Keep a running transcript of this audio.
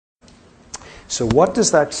So what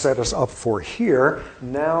does that set us up for here?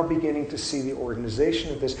 Now beginning to see the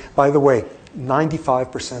organization of this. By the way,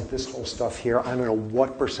 95% this whole stuff here, I don't know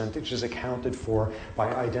what percentage is accounted for by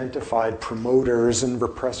identified promoters and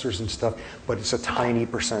repressors and stuff, but it's a tiny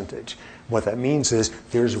percentage. What that means is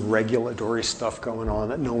there's regulatory stuff going on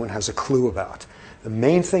that no one has a clue about. The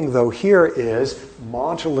main thing, though, here is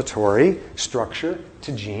modulatory structure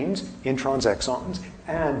to genes, introns, exons,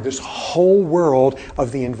 and this whole world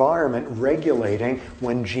of the environment regulating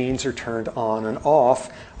when genes are turned on and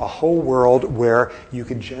off, a whole world where you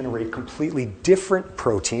could generate completely different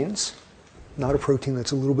proteins, not a protein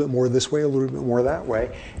that's a little bit more this way, a little bit more that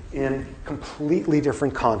way, in completely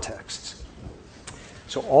different contexts.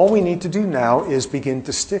 So all we need to do now is begin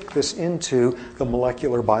to stick this into the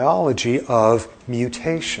molecular biology of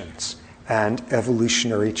mutations and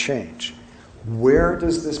evolutionary change. Where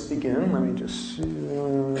does this begin? Let me just see.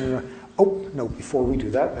 Oh, no, before we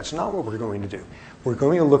do that, that's not what we're going to do. We're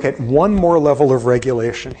going to look at one more level of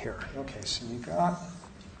regulation here. Okay, so you got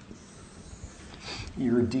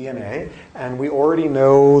your DNA, and we already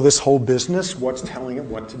know this whole business, what's telling it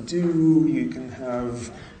what to do. You can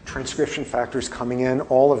have transcription factors coming in,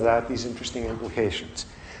 all of that, these interesting implications.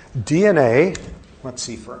 DNA, let's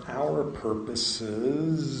see, for our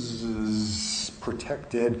purposes, is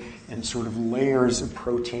protected in sort of layers of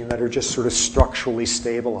protein that are just sort of structurally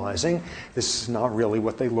stabilizing. This is not really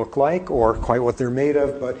what they look like or quite what they're made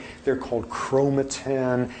of, but they're called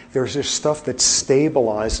chromatin. There's just stuff that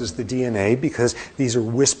stabilizes the DNA because these are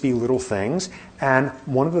wispy little things. And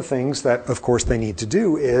one of the things that, of course, they need to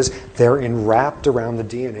do is they're enwrapped around the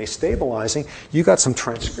DNA stabilizing. You got some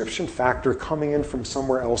transcription factor coming in from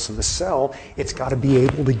somewhere else in the cell. It's got to be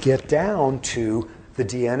able to get down to the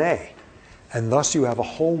DNA. And thus you have a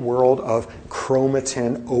whole world of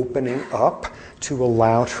chromatin opening up to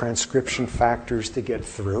allow transcription factors to get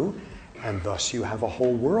through. And thus you have a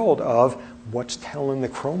whole world of what's telling the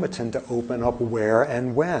chromatin to open up where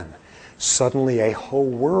and when. Suddenly a whole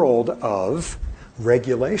world of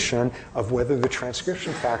regulation of whether the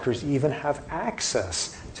transcription factors even have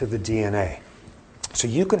access to the DNA. So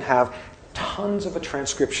you can have tons of a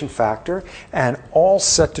transcription factor and all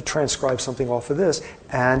set to transcribe something off of this,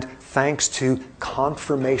 and thanks to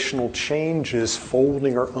conformational changes,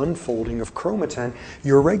 folding or unfolding of chromatin,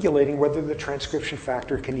 you're regulating whether the transcription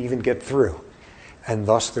factor can even get through. And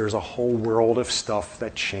thus there's a whole world of stuff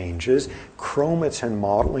that changes, chromatin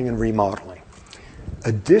modeling and remodeling.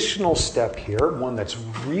 Additional step here, one that's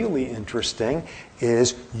really interesting,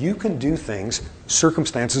 is you can do things,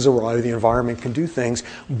 circumstances arise, the environment can do things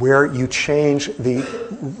where you change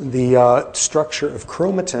the structure of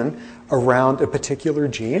chromatin around a particular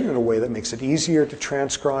gene in a way that makes it easier to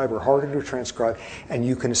transcribe or harder to transcribe, and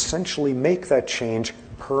you can essentially make that change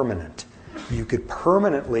permanent. You could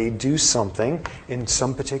permanently do something in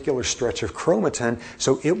some particular stretch of chromatin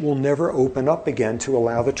so it will never open up again to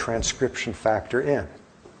allow the transcription factor in.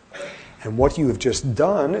 And what you have just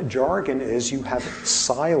done, jargon, is you have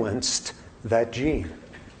silenced that gene.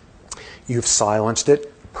 You've silenced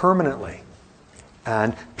it permanently.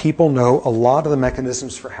 And people know a lot of the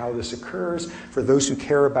mechanisms for how this occurs. For those who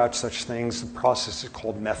care about such things, the process is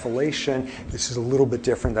called methylation. This is a little bit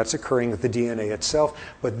different. That's occurring with the DNA itself.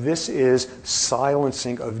 But this is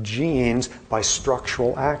silencing of genes by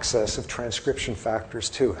structural access of transcription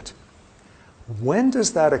factors to it. When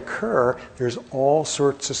does that occur? There's all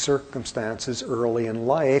sorts of circumstances early in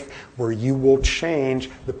life where you will change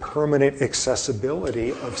the permanent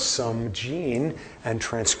accessibility of some gene and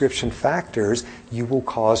transcription factors. You will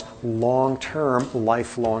cause long-term,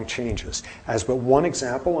 lifelong changes. As but one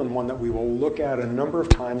example, and one that we will look at a number of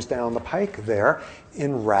times down the pike there,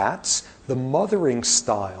 in rats, the mothering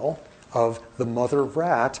style of the mother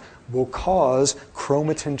rat will cause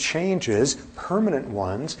chromatin changes, permanent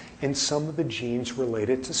ones, in some of the genes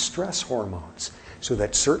related to stress hormones. So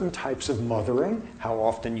that certain types of mothering, how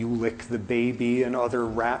often you lick the baby and other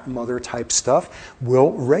rat mother type stuff,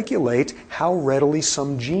 will regulate how readily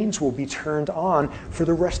some genes will be turned on for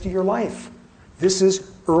the rest of your life. This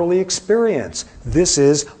is early experience. This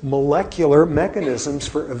is molecular mechanisms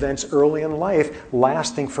for events early in life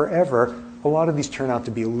lasting forever. A lot of these turn out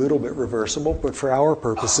to be a little bit reversible, but for our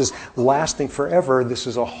purposes, lasting forever, this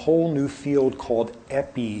is a whole new field called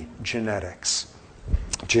epigenetics.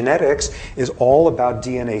 Genetics is all about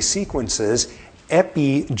DNA sequences.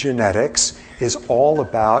 Epigenetics is all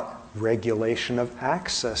about regulation of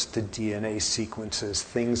access to DNA sequences,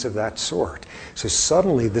 things of that sort. So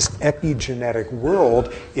suddenly this epigenetic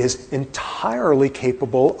world is entirely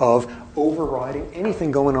capable of overriding anything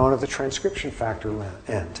going on at the transcription factor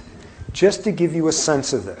end. Just to give you a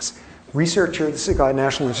sense of this, Researcher, this is a guy at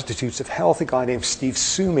National Institutes of Health, a guy named Steve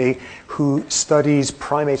Sumi, who studies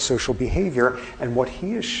primate social behavior. And what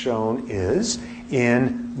he has shown is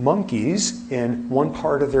in monkeys, in one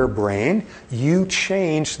part of their brain, you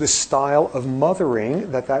change the style of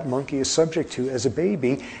mothering that that monkey is subject to as a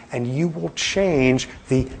baby, and you will change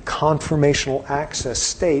the conformational access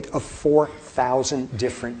state of 4,000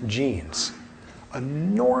 different genes.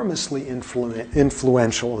 Enormously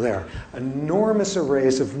influential there. Enormous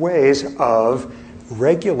arrays of ways of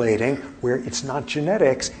regulating where it's not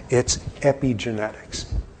genetics, it's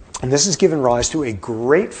epigenetics. And this has given rise to a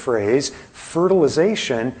great phrase: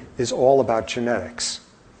 fertilization is all about genetics.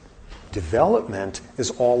 Development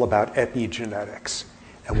is all about epigenetics.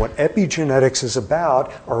 And what epigenetics is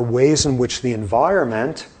about are ways in which the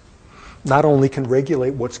environment not only can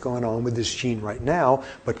regulate what's going on with this gene right now,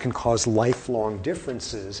 but can cause lifelong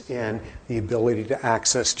differences in the ability to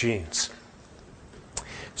access genes.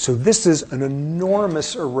 So this is an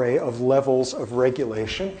enormous array of levels of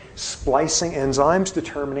regulation. Splicing enzymes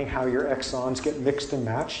determining how your exons get mixed and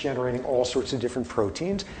matched, generating all sorts of different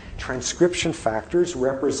proteins. Transcription factors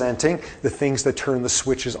representing the things that turn the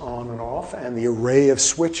switches on and off. And the array of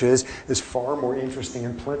switches is far more interesting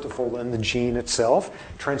and plentiful than the gene itself.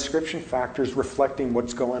 Transcription factors reflecting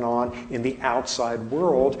what's going on in the outside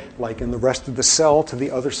world, like in the rest of the cell to the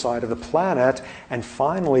other side of the planet. And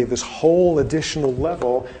finally, this whole additional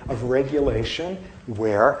level of regulation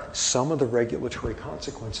where some of the regulatory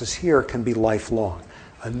consequences here can be lifelong.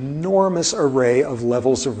 Enormous array of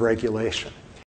levels of regulation.